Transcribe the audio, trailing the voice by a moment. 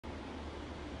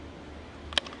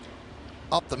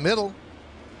Up the middle.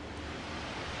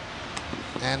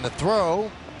 And the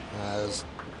throw, as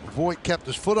Voigt kept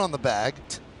his foot on the bag.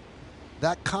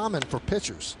 That common for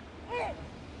pitchers.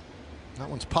 That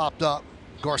one's popped up.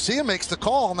 Garcia makes the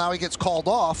call. Now he gets called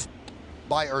off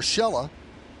by Urshela.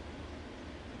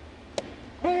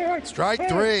 Strike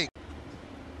three.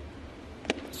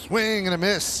 Swing and a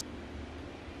miss.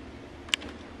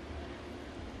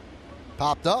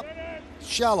 Popped up.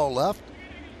 Shallow left.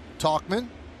 Tauchman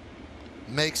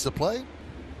makes the play.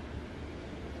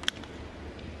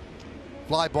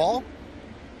 Fly ball.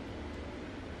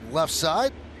 Left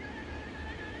side.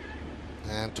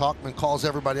 And Tauchman calls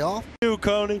everybody off. You,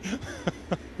 Coney.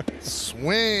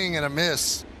 Swing and a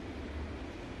miss.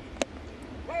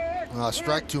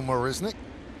 Strike to Marisnik.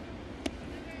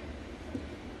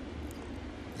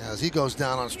 As he goes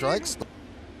down on strikes.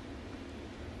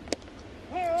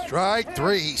 Strike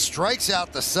three. He strikes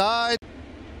out the side.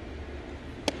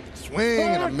 Swing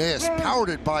and a miss. Powered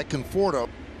it by Conforto.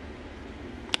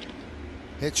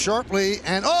 Hit sharply,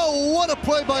 and oh, what a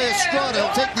play by Estrada.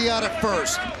 He'll take the out at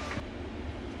first.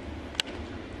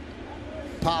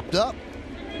 Popped up.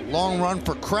 Long run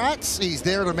for Kratz. He's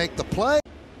there to make the play.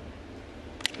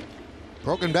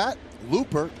 Broken bat.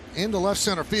 Looper into left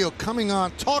center field. Coming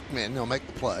on Tauchman. He'll make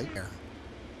the play.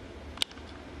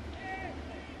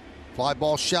 Fly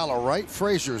ball shallow right.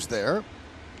 Frazier's there.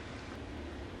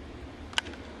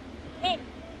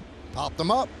 Popped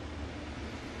them up.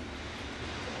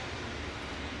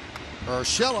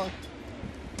 Urshela.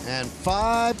 And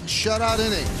 5 shutout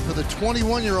innings for the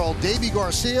 21-year-old Deivi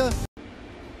Garcia.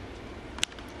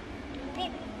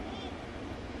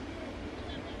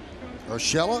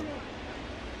 Urshela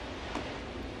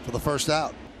for the first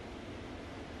out.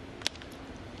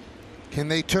 Can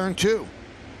they turn two?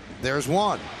 There's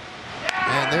one.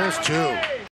 And there's two.